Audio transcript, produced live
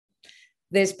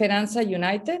De Esperanza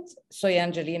United, soy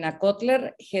Angelina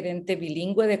Kotler, gerente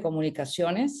bilingüe de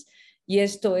comunicaciones, y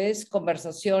esto es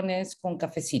Conversaciones con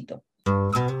Cafecito.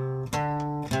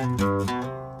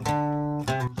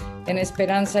 En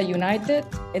Esperanza United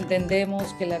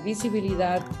entendemos que la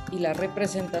visibilidad y la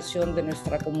representación de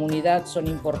nuestra comunidad son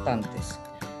importantes.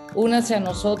 Únase a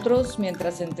nosotros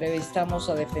mientras entrevistamos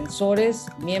a defensores,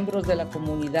 miembros de la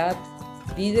comunidad,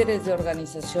 líderes de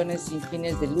organizaciones sin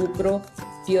fines de lucro,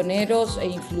 pioneros e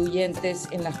influyentes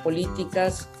en las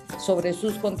políticas sobre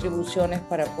sus contribuciones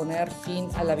para poner fin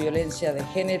a la violencia de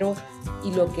género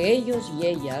y lo que ellos y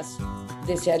ellas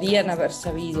desearían haber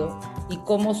sabido y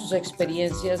cómo sus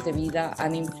experiencias de vida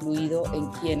han influido en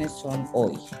quienes son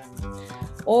hoy.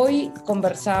 Hoy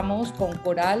conversamos con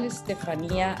Coral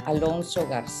Estefania Alonso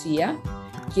Garcia,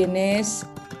 quien es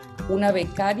una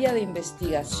becaria de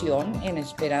investigación en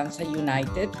Esperanza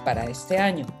United para este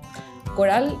año.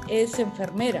 Coral es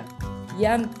enfermera y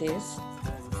antes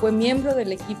fue miembro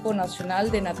del equipo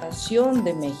nacional de natación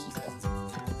de México.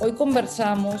 Hoy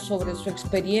conversamos sobre su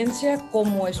experiencia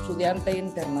como estudiante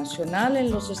internacional en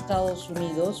los Estados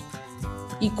Unidos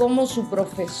y cómo su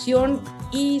profesión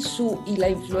y la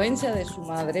influencia de su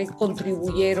madre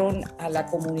contribuyeron a la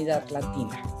comunidad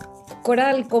latina.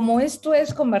 Coral, como esto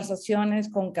es Conversaciones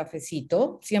con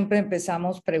Cafecito, siempre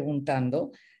empezamos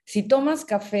preguntando, si tomas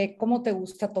café, ¿cómo te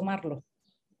gusta tomarlo?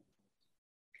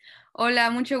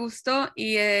 Hola, mucho gusto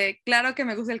y claro que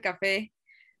me gusta el café,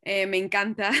 me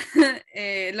encanta,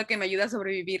 es lo que me ayuda a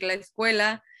sobrevivir la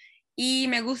escuela y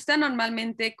me gusta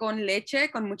normalmente con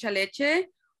leche, con mucha leche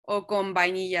o con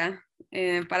vainilla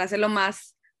para hacerlo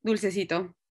más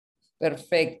dulcecito.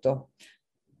 Perfecto,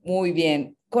 muy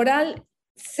bien. Coral,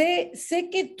 sé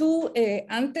que tú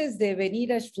antes de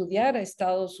venir a estudiar a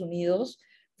Estados Unidos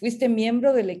fuiste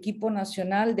miembro del equipo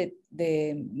nacional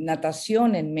de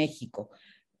natación en México.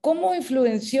 ¿Cómo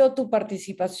influenció tu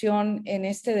participación en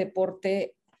este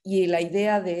deporte y la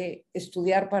idea de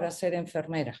estudiar para ser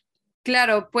enfermera?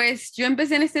 Claro, pues yo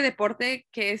empecé en este deporte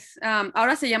que es,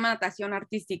 ahora se llama natación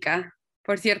artística,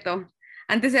 por cierto.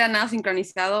 Antes era nado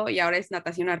sincronizado y ahora es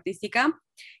natación artística.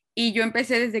 Y yo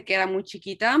empecé desde que era muy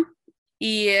chiquita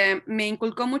y me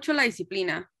inculcó mucho la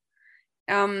disciplina.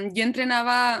 Yo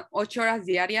entrenaba 8 horas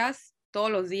diarias todos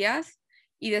los días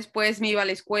y después me iba a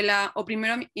la escuela, o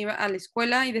primero iba a la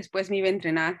escuela y después me iba a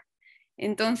entrenar.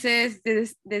 Entonces,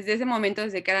 desde ese momento,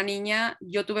 desde que era niña,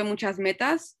 yo tuve muchas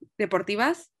metas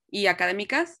deportivas y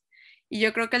académicas y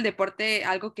yo creo que el deporte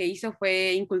algo que hizo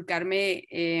fue inculcarme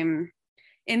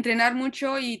entrenar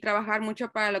mucho y trabajar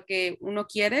mucho para lo que uno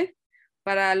quiere,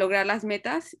 para lograr las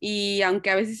metas y aunque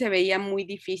a veces se veía muy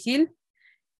difícil,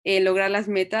 lograr las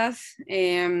metas,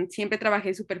 siempre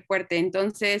trabajé súper fuerte.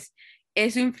 Entonces,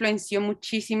 eso influenció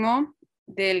muchísimo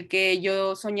del que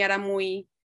yo soñara muy,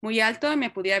 muy alto y me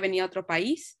pudiera venir a otro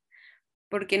país,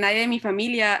 porque nadie de mi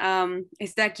familia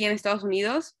está aquí en Estados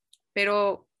Unidos,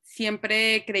 pero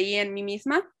siempre creí en mí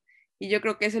misma y yo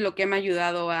creo que eso es lo que me ha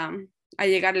ayudado a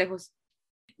llegar lejos.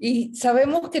 Y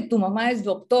sabemos que tu mamá es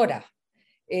doctora.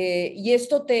 ¿Y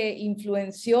esto te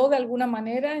influenció de alguna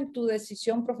manera en tu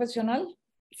decisión profesional?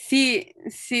 Sí,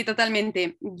 sí,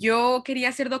 totalmente. Yo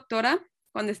quería ser doctora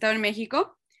cuando estaba en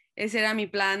México. Ese era mi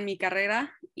plan, mi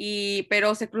carrera,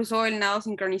 pero se cruzó el nado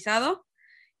sincronizado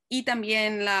y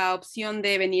también la opción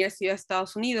de venir a estudiar a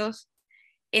Estados Unidos.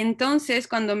 Entonces,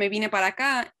 cuando me vine para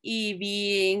acá y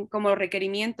vi como los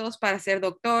requerimientos para ser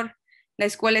doctor, la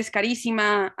escuela es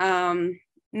carísima,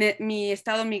 mi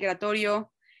estado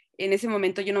migratorio, en ese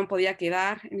momento yo no me podía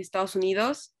quedar en Estados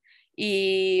Unidos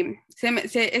y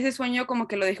ese sueño como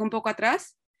que lo dejé un poco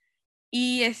atrás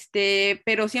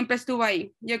pero siempre estuvo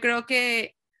ahí. Yo creo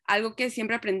que algo que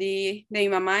siempre aprendí de mi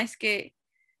mamá es que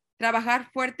trabajar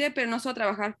fuerte, pero no solo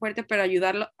trabajar fuerte, pero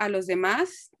ayudar a los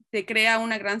demás, te crea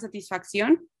una gran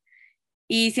satisfacción.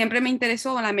 Y siempre me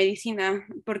interesó la medicina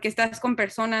porque estás con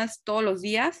personas todos los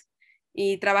días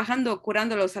y trabajando,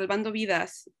 curándolos, salvando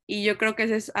vidas. Y yo creo que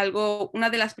eso es una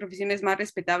de las profesiones más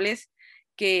respetables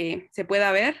que se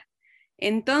pueda ver.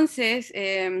 Entonces,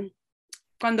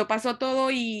 cuando pasó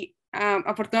todo y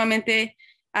afortunadamente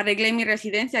arreglé mi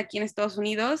residencia aquí en Estados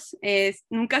Unidos,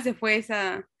 nunca se fue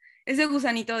ese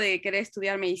gusanito de querer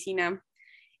estudiar medicina.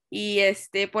 Y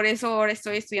por eso ahora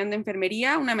estoy estudiando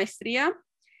enfermería, una maestría,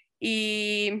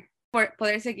 y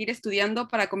poder seguir estudiando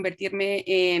para convertirme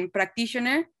en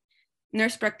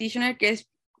nurse practitioner, que es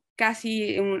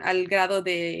casi al grado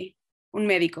de un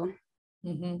médico.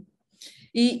 Uh-huh.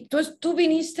 Y tú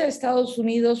viniste a Estados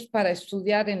Unidos para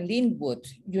estudiar en Linwood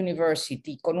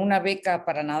University con una beca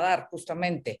para nadar,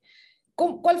 justamente.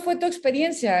 ¿Cuál fue tu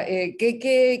experiencia?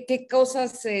 ¿Qué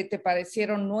cosas te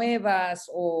parecieron nuevas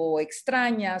o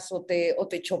extrañas o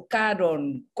te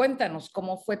chocaron? Cuéntanos,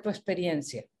 ¿cómo fue tu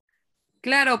experiencia?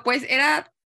 Claro, pues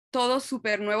era todo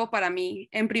súper nuevo para mí.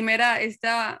 En primera,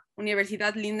 esta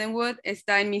Universidad Lindenwood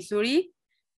está en Missouri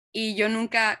y yo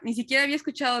nunca, ni siquiera había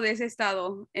escuchado de ese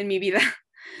estado en mi vida.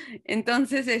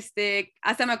 Entonces,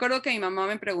 hasta me acuerdo que mi mamá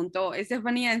me preguntó,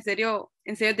 Estefanía, en serio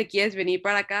te quieres venir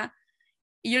para acá?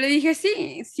 Y yo le dije,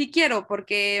 sí, sí quiero,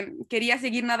 porque quería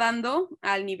seguir nadando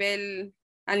al nivel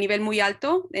muy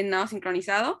alto en nado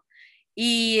sincronizado.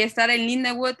 Y estar en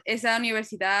Lindenwood, esa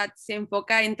universidad se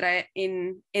enfoca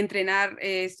en entrenar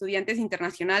estudiantes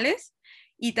internacionales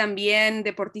y también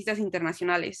deportistas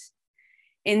internacionales.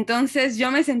 Entonces yo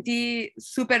me sentí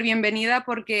súper bienvenida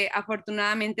porque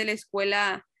afortunadamente la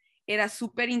escuela era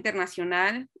súper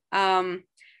internacional.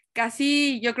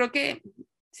 Casi yo creo que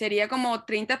sería como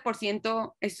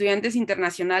 30% estudiantes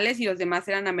internacionales y los demás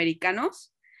eran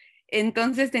americanos.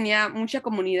 Entonces tenía mucha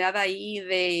comunidad ahí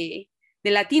de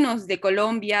latinos, de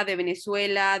Colombia, de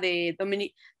Venezuela, de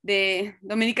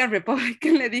Dominican Republic,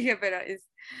 le dije, pero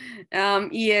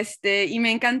y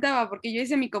me encantaba porque yo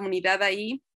hice mi comunidad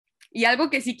ahí. Y algo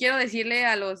que sí quiero decirle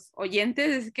a los oyentes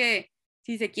es que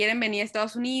si se quieren venir a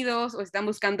Estados Unidos o están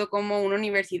buscando como una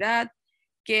universidad,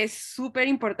 que es súper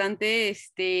importante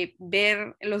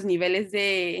ver los niveles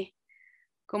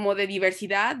como de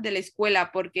diversidad de la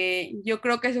escuela, porque yo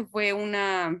creo que eso fue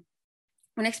una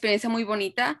experiencia muy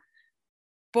bonita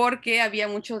porque había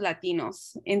muchos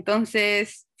latinos.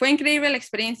 Entonces, fue increíble la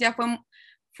experiencia,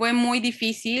 fue muy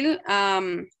difícil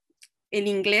el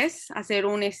inglés, hacer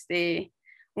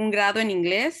un grado en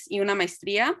inglés y una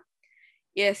maestría.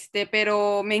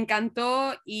 Pero me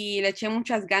encantó y le eché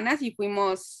muchas ganas y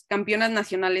fuimos campeonas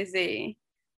nacionales de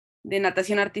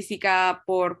natación artística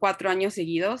por 4 años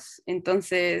seguidos.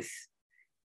 Entonces,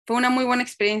 fue una muy buena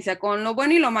experiencia con lo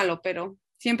bueno y lo malo, pero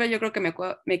siempre yo creo que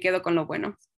me quedo con lo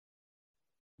bueno.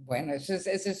 Bueno, esa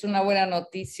es una buena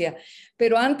noticia.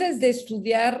 Pero antes de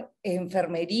estudiar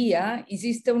enfermería,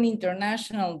 hiciste un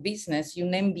International Business y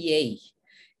un MBA.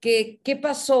 ¿Qué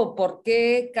pasó? ¿Por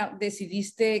qué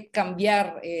decidiste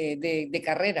cambiar de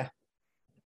carrera?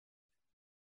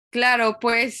 Claro,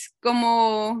 pues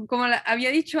como había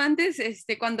dicho antes,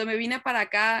 cuando me vine para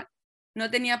acá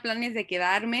no tenía planes de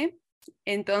quedarme,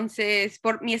 entonces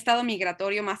por mi estado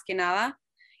migratorio más que nada,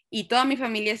 y toda mi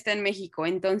familia está en México,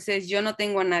 entonces yo no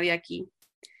tengo a nadie aquí.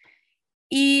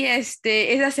 Y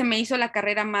esa se me hizo la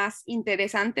carrera más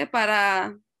interesante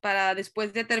para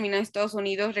después de terminar en Estados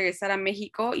Unidos regresar a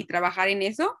México y trabajar en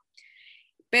eso,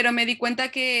 pero me di cuenta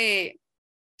que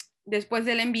después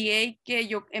del MBA que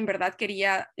yo en verdad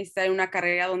quería estar en una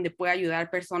carrera donde pueda ayudar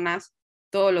personas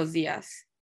todos los días.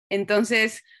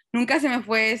 Entonces, nunca se me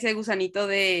fue ese gusanito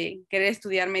de querer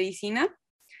estudiar medicina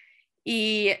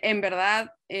y en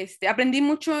verdad aprendí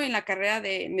mucho en la carrera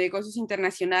de negocios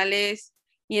internacionales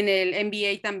y en el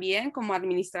MBA también, como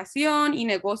administración y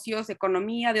negocios,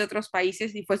 economía de otros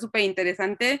países y fue súper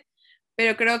interesante,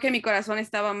 pero creo que mi corazón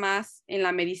estaba más en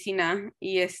la medicina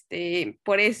y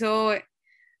por eso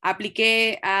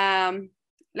apliqué a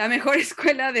la mejor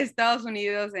escuela de Estados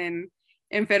Unidos en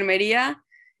enfermería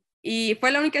y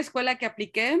fue la única escuela que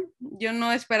apliqué. Yo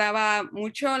no esperaba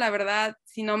mucho, la verdad,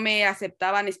 si no me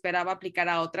aceptaban, esperaba aplicar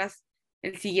a otras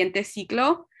el siguiente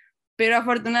ciclo, pero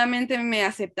afortunadamente me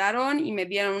aceptaron y me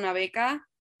dieron una beca.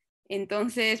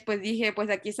 Entonces, pues dije, pues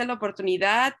aquí está la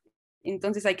oportunidad,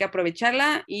 entonces hay que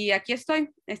aprovecharla y aquí estoy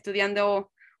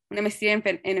estudiando una maestría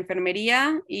en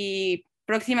enfermería y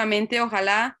próximamente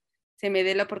ojalá se me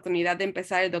dé la oportunidad de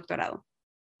empezar el doctorado.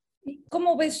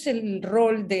 ¿Cómo ves el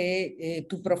rol de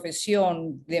tu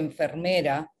profesión de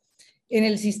enfermera en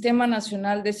el Sistema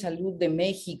Nacional de Salud de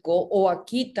México o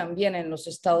aquí también en los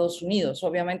Estados Unidos?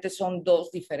 Obviamente son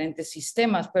dos diferentes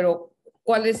sistemas, pero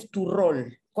 ¿cuál es tu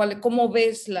rol? ¿Cómo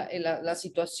ves la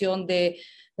situación de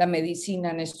la medicina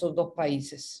en estos dos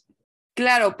países?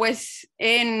 Claro, pues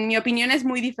en mi opinión es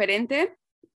muy diferente.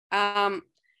 Um,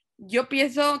 yo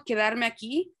pienso quedarme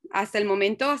aquí hasta el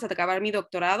momento, hasta acabar mi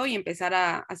doctorado y empezar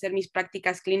a hacer mis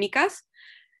prácticas clínicas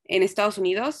en Estados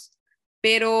Unidos,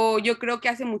 pero yo creo que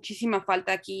hace muchísima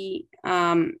falta aquí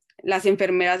las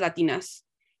enfermeras latinas.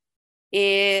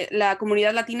 La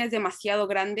comunidad latina es demasiado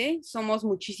grande, somos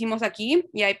muchísimos aquí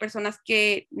y hay personas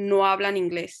que no hablan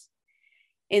inglés.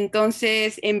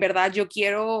 Entonces, en verdad, yo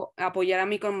quiero apoyar a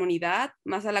mi comunidad,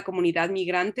 más a la comunidad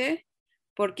migrante,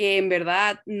 porque en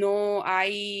verdad no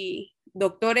hay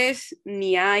doctores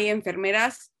ni hay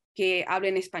enfermeras que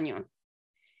hablen español.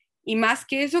 Y más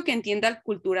que eso, que entiendan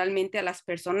culturalmente a las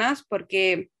personas,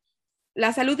 porque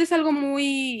la salud es algo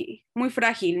muy, muy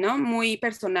frágil, ¿no? Muy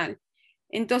personal.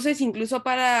 Entonces, incluso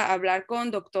para hablar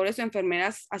con doctores o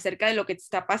enfermeras acerca de lo que te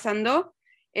está pasando,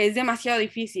 es demasiado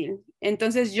difícil.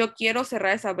 Entonces, yo quiero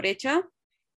cerrar esa brecha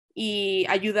y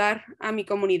ayudar a mi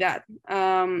comunidad.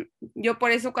 Yo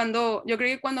por eso yo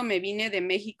creo que cuando me vine de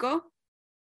México,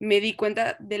 me di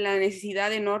cuenta de la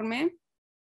necesidad enorme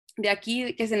de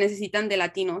aquí que se necesitan de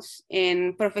latinos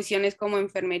en profesiones como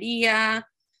enfermería,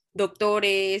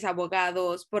 doctores,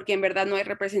 abogados, porque en verdad no hay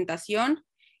representación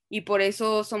y por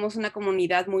eso somos una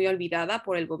comunidad muy olvidada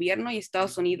por el gobierno y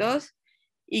Estados Unidos.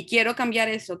 Y quiero cambiar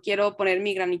eso, quiero poner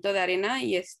mi granito de arena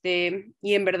y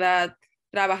en verdad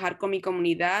trabajar con mi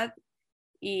comunidad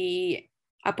y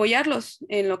apoyarlos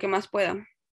en lo que más pueda.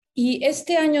 Y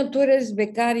este año tú eres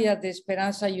becaria de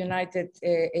Esperanza United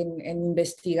en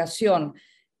investigación.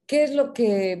 ¿Qué es lo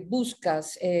que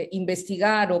buscas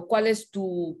investigar o cuál es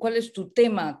tu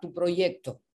tema, tu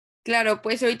proyecto? Claro,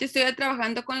 pues ahorita estoy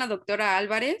trabajando con la doctora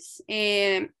Álvarez.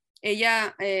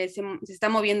 Ella se está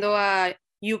moviendo a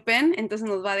UPenn, entonces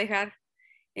nos va a dejar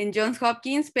en Johns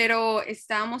Hopkins, pero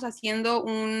estábamos haciendo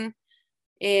una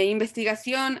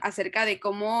investigación acerca de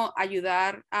cómo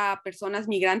ayudar a personas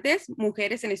migrantes,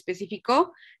 mujeres en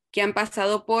específico, que han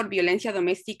pasado por violencia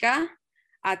doméstica,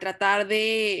 a tratar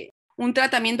de un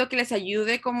tratamiento que les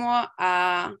ayude como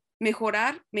a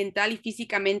mejorar mental y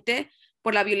físicamente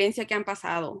por la violencia que han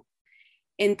pasado.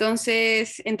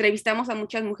 Entonces, entrevistamos a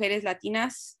muchas mujeres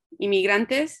latinas,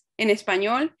 inmigrantes en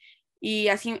español, y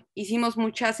así hicimos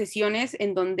muchas sesiones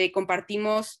en donde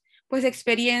compartimos pues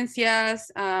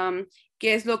experiencias,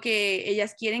 qué es lo que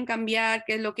ellas quieren cambiar,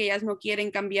 qué es lo que ellas no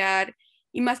quieren cambiar,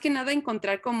 y más que nada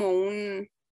encontrar como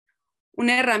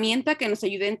una herramienta que nos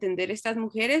ayude a entender estas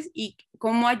mujeres y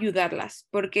cómo ayudarlas,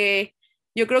 porque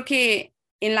yo creo que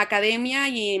en la academia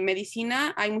y en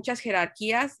medicina hay muchas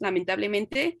jerarquías,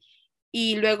 lamentablemente,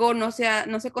 y luego no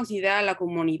se considera la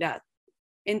comunidad.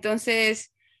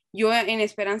 Entonces, yo en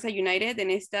Esperanza United,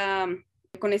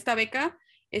 con esta beca,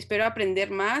 espero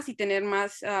aprender más y tener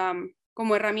más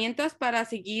como herramientas para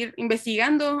seguir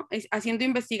investigando, haciendo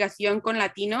investigación con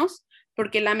latinos,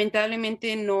 porque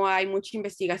lamentablemente no hay mucha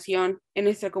investigación en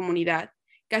nuestra comunidad.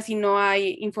 Casi no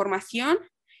hay información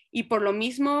y por lo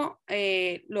mismo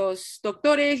los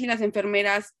doctores y las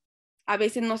enfermeras a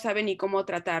veces no saben ni cómo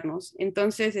tratarnos.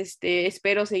 Entonces,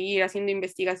 espero seguir haciendo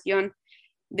investigación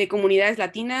de comunidades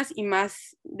latinas y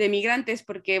más de migrantes,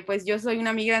 porque pues yo soy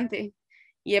una migrante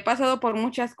y he pasado por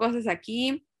muchas cosas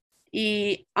aquí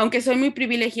y aunque soy muy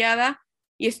privilegiada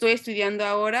y estoy estudiando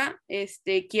ahora,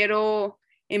 quiero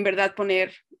en verdad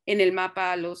poner en el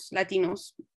mapa a los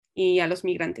latinos y a los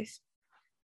migrantes.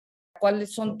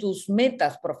 ¿Cuáles son tus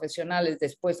metas profesionales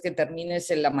después que termines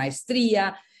en la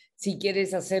maestría? Si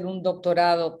quieres hacer un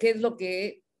doctorado,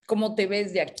 ¿cómo te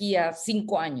ves de aquí a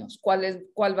 5 años?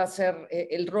 ¿Cuál va a ser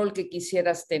el rol que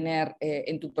quisieras tener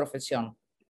en tu profesión?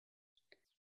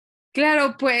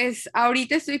 Claro, pues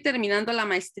ahorita estoy terminando la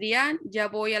maestría, ya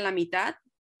voy a la mitad,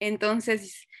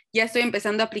 entonces ya estoy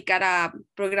empezando a aplicar a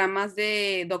programas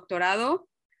de doctorado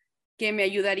que me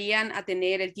ayudarían a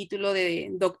tener el título de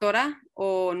doctora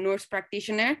o nurse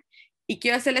practitioner y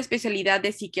quiero hacer la especialidad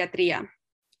de psiquiatría.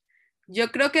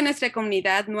 Yo creo que en nuestra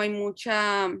comunidad no hay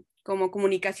mucha como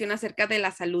comunicación acerca de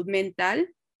la salud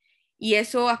mental y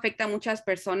eso afecta a muchas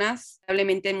personas,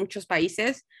 probablemente en muchos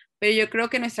países, pero yo creo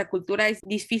que nuestra cultura es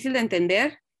difícil de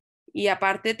entender y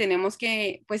aparte tenemos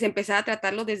que pues empezar a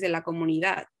tratarlo desde la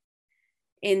comunidad.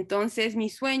 Entonces mi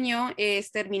sueño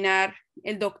es terminar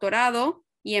el doctorado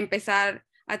y empezar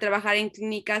a trabajar en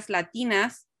clínicas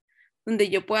latinas donde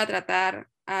yo pueda tratar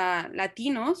a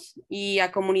latinos y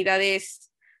a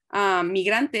comunidades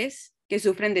migrantes que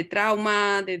sufren de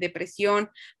trauma, de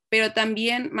depresión, pero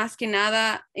también más que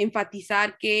nada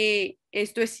enfatizar que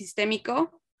esto es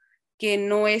sistémico, que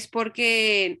no es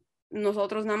porque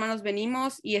nosotros nada más nos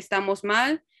venimos y estamos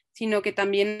mal, sino que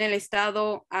también el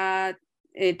Estado ha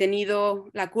tenido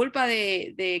la culpa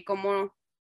de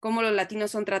cómo los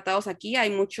latinos son tratados aquí. Hay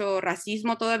mucho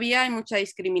racismo todavía, hay mucha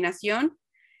discriminación.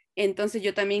 Entonces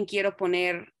yo también quiero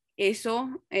poner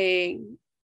eso,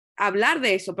 hablar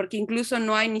de eso, porque incluso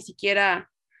no hay ni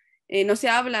siquiera, no se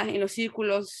habla en los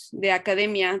círculos de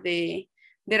academia de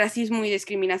racismo y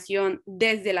discriminación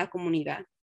desde la comunidad.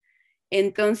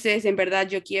 Entonces, en verdad,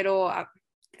 yo quiero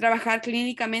trabajar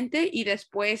clínicamente y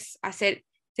después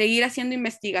seguir haciendo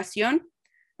investigación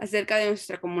acerca de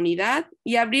nuestra comunidad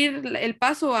y abrir el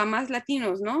paso a más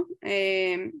latinos, ¿no?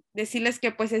 Decirles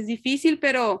que pues es difícil,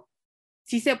 pero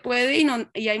sí se puede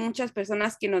y hay muchas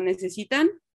personas que nos necesitan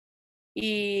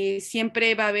y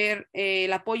siempre va a haber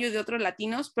el apoyo de otros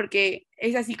latinos porque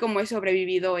es así como he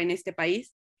sobrevivido en este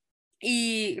país.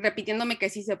 y repitiéndome que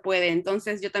sí se puede.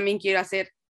 Entonces yo también quiero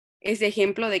hacer ese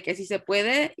ejemplo de que sí se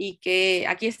puede y que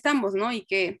aquí estamos, ¿no? Y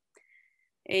que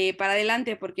para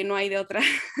adelante, porque no hay de otra.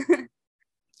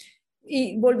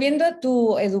 Y volviendo a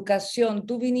tu educación,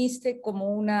 tú viniste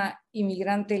como una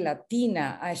inmigrante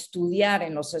latina a estudiar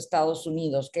en los Estados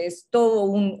Unidos, que es todo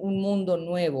un mundo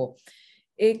nuevo.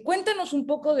 Cuéntanos un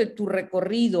poco de tu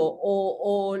recorrido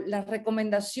o las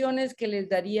recomendaciones que les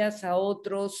darías a a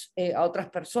otras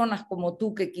personas como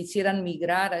tú que quisieran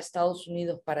migrar a Estados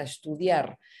Unidos para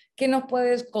estudiar. ¿Qué nos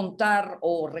puedes contar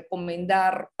o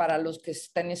recomendar para los que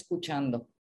están escuchando?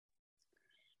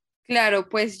 Claro,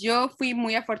 pues yo fui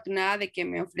muy afortunada de que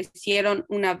me ofrecieron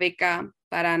una beca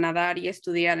para nadar y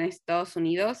estudiar en Estados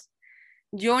Unidos.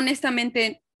 Yo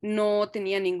honestamente no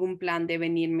tenía ningún plan de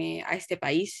venirme a este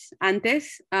país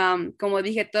antes. Como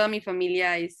dije, toda mi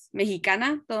familia es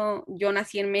mexicana. Yo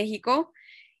nací en México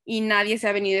y nadie se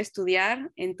ha venido a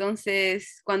estudiar.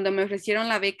 Entonces, cuando me ofrecieron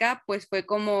la beca, pues fue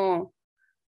como,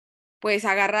 pues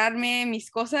agarrarme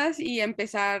mis cosas y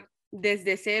empezar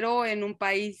desde cero en un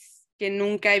país que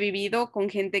nunca he vivido, con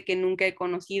gente que nunca he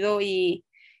conocido y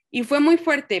fue muy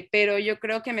fuerte, pero yo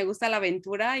creo que me gusta la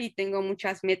aventura y tengo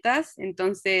muchas metas,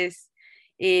 entonces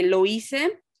lo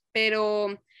hice,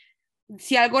 pero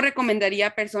si algo recomendaría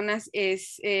a personas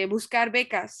es buscar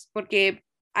becas, porque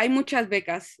hay muchas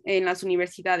becas en las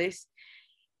universidades.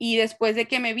 Y después de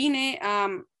que me vine,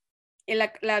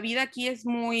 la vida aquí es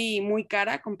muy, muy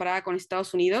cara comparada con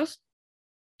Estados Unidos.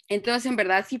 Entonces, en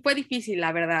verdad, sí fue difícil,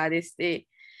 la verdad,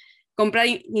 comprar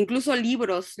incluso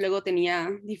libros. Luego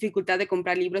tenía dificultad de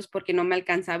comprar libros porque no me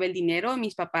alcanzaba el dinero.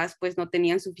 Mis papás pues no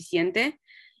tenían suficiente.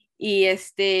 Y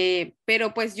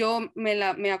pero pues yo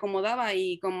me acomodaba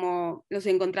y como los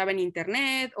encontraba en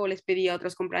internet o les pedía a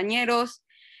otros compañeros.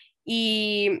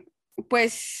 Y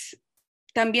pues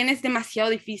también es demasiado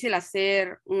difícil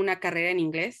hacer una carrera en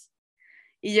inglés.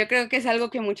 Y yo creo que es algo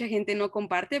que mucha gente no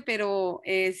comparte, pero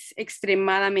es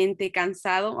extremadamente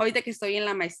cansado. Ahorita que estoy en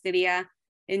la maestría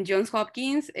en Johns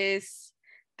Hopkins, es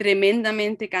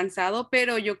tremendamente cansado,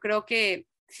 pero yo creo que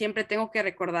siempre tengo que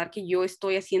recordar que yo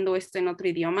estoy haciendo esto en otro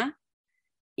idioma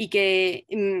y que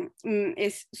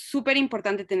es súper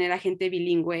importante tener a gente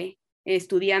bilingüe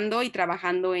estudiando y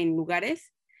trabajando en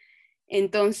lugares.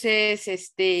 Entonces,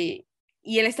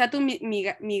 y el estatus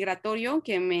migratorio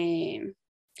que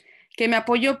me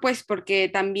apoyo, pues porque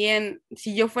también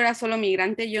si yo fuera solo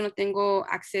migrante, yo no tengo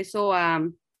acceso a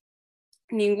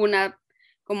ninguna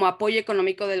como apoyo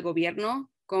económico del gobierno,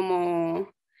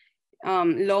 como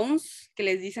loans, que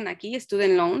les dicen aquí,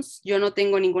 student loans. Yo no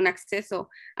tengo ningún acceso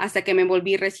hasta que me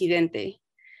volví residente.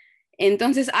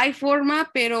 Entonces hay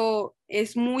forma, pero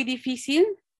es muy difícil,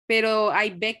 pero hay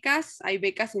becas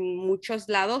en muchos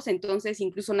lados, entonces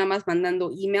incluso nada más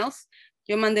mandando emails.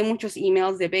 Yo mandé muchos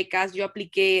emails de becas, yo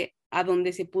apliqué a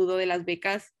donde se pudo de las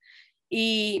becas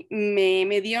y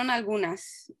me dieron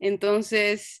algunas.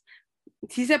 Entonces,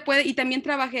 sí se puede y también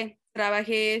trabajé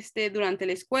durante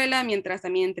la escuela, mientras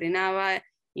también entrenaba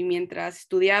y mientras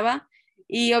estudiaba.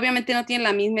 Y obviamente no tiene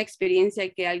la misma experiencia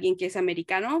que alguien que es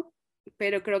americano,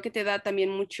 pero creo que te da también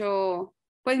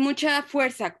pues mucha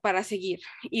fuerza para seguir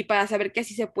y para saber que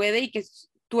así se puede y que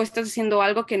tú estás haciendo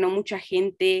algo que no mucha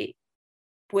gente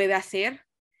puede hacer.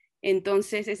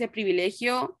 Entonces, ese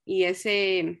privilegio y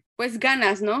pues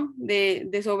ganas, ¿no?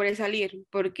 De sobresalir,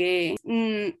 porque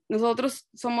nosotros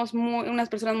somos unas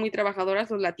personas muy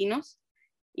trabajadoras, los latinos,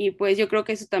 y pues yo creo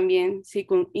que eso también sí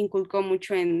inculcó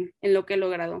mucho en lo que he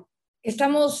logrado.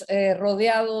 Estamos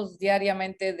rodeados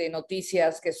diariamente de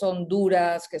noticias que son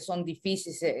duras, que son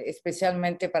difíciles,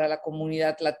 especialmente para la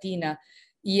comunidad latina.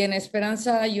 Y en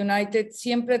Esperanza United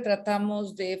siempre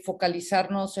tratamos de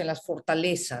focalizarnos en las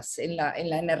fortalezas, en la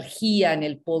energía, en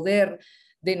el poder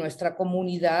de nuestra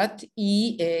comunidad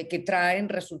y que traen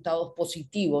resultados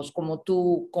positivos, como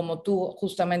tú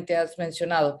justamente has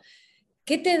mencionado.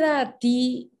 ¿Qué te da a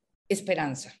ti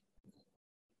esperanza?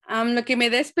 Lo que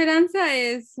me da esperanza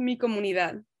es mi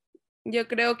comunidad. Yo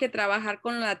creo que trabajar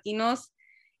con latinos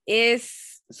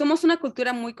somos una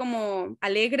cultura muy como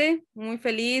alegre, muy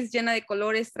feliz, llena de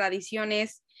colores,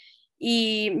 tradiciones,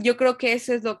 y yo creo que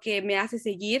eso es lo que me hace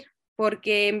seguir,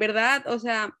 porque en verdad, o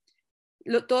sea,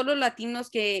 todos los latinos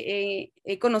que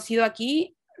he conocido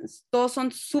aquí, todos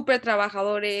son súper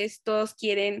trabajadores, todos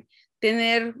quieren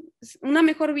tener una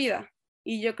mejor vida,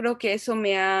 y yo creo que eso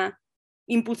me ha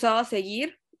impulsado a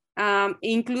seguir.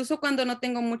 Incluso cuando no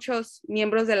tengo muchos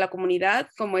miembros de la comunidad,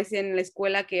 como es en la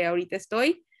escuela que ahorita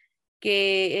estoy,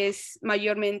 que es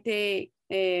mayormente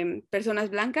personas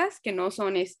blancas que no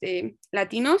son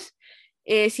latinos,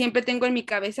 siempre tengo en mi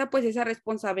cabeza pues esa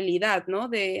responsabilidad, ¿no?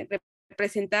 De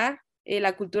representar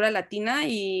la cultura latina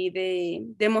y de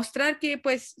demostrar que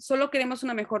pues solo queremos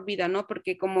una mejor vida, ¿no?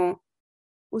 Porque como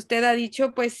usted ha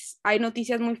dicho, pues hay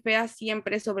noticias muy feas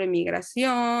siempre sobre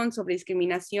migración, sobre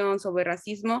discriminación, sobre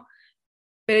racismo,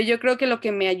 pero yo creo que lo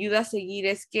que me ayuda a seguir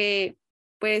es que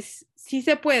pues sí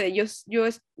se puede.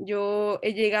 Yo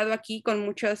he llegado aquí con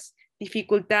muchas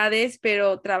dificultades,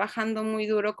 pero trabajando muy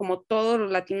duro como todos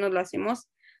los latinos lo hacemos,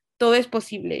 todo es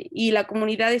posible y la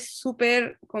comunidad es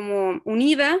súper como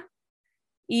unida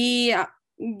y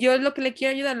yo es lo que le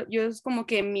quiero ayudar, yo es como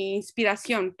que mi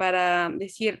inspiración para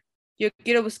decir, yo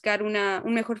quiero buscar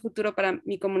un mejor futuro para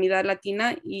mi comunidad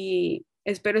latina y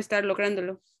espero estar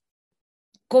lográndolo.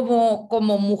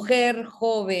 Como mujer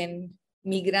joven,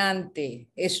 migrante,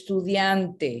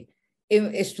 estudiante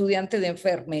de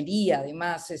enfermería,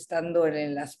 además, estando en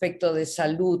el aspecto de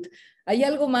salud, ¿hay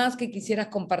algo más que quisieras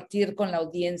compartir con la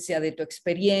audiencia de tu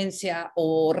experiencia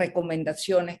o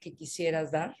recomendaciones que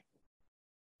quisieras dar?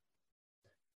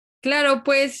 Claro,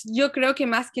 pues yo creo que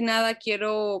más que nada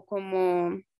quiero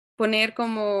como poner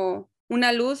como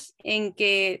una luz en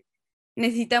que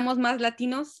necesitamos más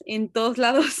latinos en todos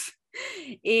lados,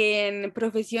 en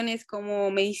profesiones como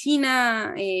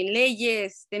medicina,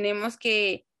 leyes, tenemos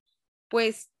que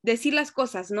pues decir las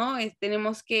cosas, ¿no?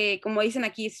 Tenemos que, como dicen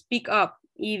aquí, speak up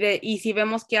y si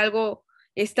vemos que algo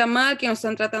está mal, que nos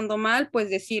están tratando mal, pues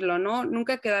decirlo, ¿no?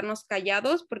 Nunca quedarnos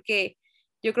callados porque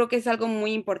yo creo que es algo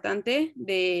muy importante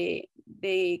de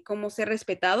cómo ser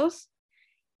respetados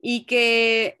y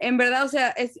que en verdad, o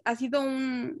sea, ha sido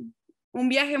un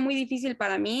viaje muy difícil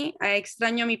para mí.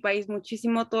 Extraño a mi país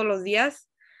muchísimo todos los días,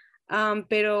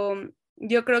 pero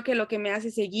yo creo que lo que me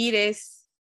hace seguir es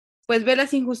pues ver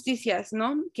las injusticias,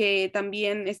 ¿no? Que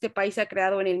también este país ha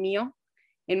creado en el mío,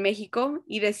 en México,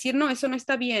 y decir, no, eso no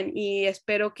está bien y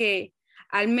espero que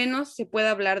al menos se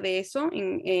pueda hablar de eso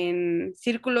en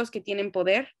círculos que tienen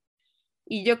poder.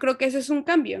 Y yo creo que eso es un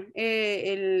cambio,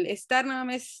 el estar nada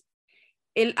más,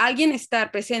 el alguien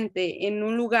estar presente en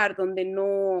un lugar donde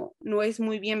no es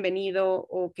muy bienvenido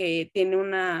o que tiene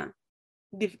una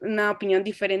opinión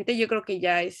diferente, yo creo que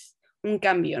ya es un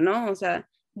cambio, ¿no? O sea,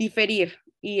 diferir.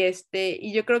 Y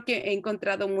yo creo que he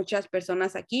encontrado muchas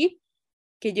personas aquí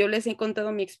que yo les he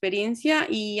contado mi experiencia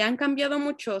y han cambiado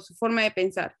mucho su forma de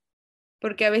pensar,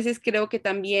 porque a veces creo que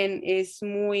también es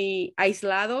muy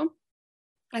aislado.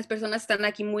 Las personas están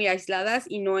aquí muy aisladas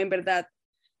y no en verdad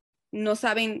no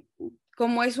saben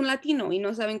cómo es un latino y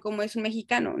no saben cómo es un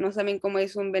mexicano, no saben cómo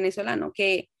es un venezolano,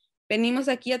 que venimos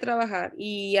aquí a trabajar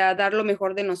y a dar lo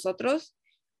mejor de nosotros,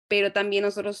 pero también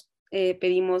nosotros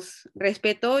pedimos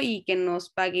respeto y que nos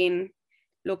paguen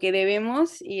lo que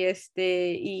debemos y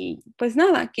pues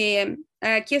nada, que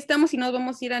aquí estamos y no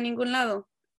vamos a ir a ningún lado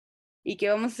y que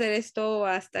vamos a hacer esto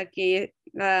hasta que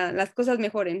las cosas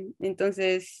mejoren.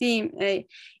 Entonces, sí,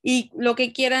 y lo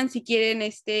que quieran, si quieren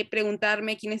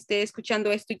preguntarme, quien esté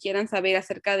escuchando esto y quieran saber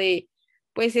acerca de,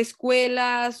 pues,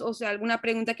 escuelas, o sea, alguna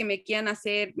pregunta que me quieran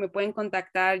hacer, me pueden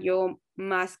contactar. Yo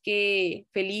más que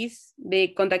feliz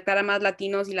de contactar a más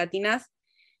latinos y latinas.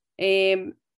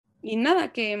 Eh, y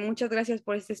nada, que muchas gracias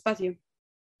por este espacio.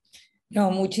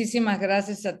 No, muchísimas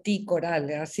gracias a ti, Coral.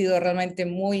 Ha sido realmente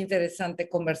muy interesante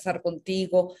conversar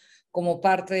contigo como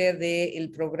parte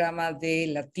del programa de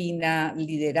Latina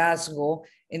Liderazgo,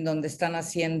 en donde están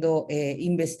haciendo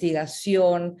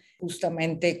investigación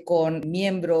justamente con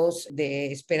miembros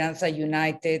de Esperanza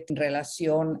United en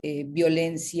relación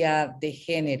violencia de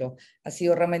género. Ha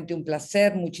sido realmente un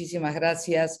placer. Muchísimas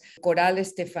gracias, Coral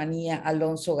Estefania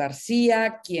Alonso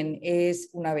Garcia, quien es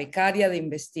una becaria de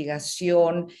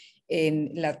investigación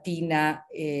en Latina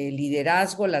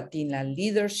Liderazgo, Latina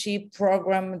Leadership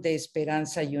Program de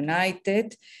Esperanza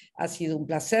United. Ha sido un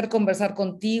placer conversar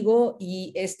contigo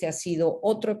y este ha sido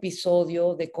otro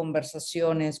episodio de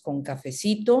Conversaciones con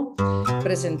Cafecito,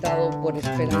 presentado por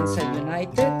Esperanza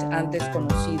United, antes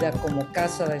conocida como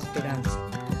Casa de Esperanza.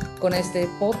 Con este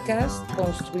podcast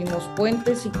construimos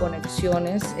puentes y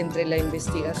conexiones entre la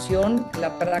investigación,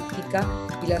 la práctica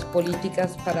y las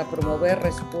políticas para promover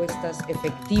respuestas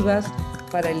efectivas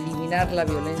para eliminar la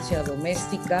violencia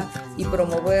doméstica y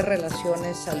promover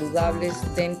relaciones saludables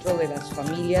dentro de las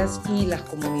familias y las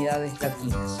comunidades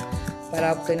latinas.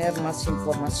 Para obtener más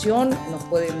información, nos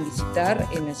pueden visitar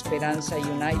en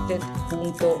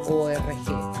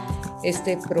esperanzaunited.org.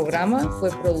 Este programa fue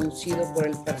producido por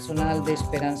el personal de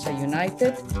Esperanza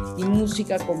United y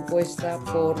música compuesta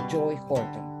por Joy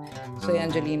Horton. Soy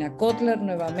Angelina Kotler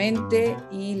nuevamente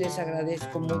y les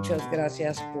agradezco muchas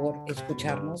gracias por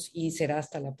escucharnos y será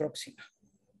hasta la próxima.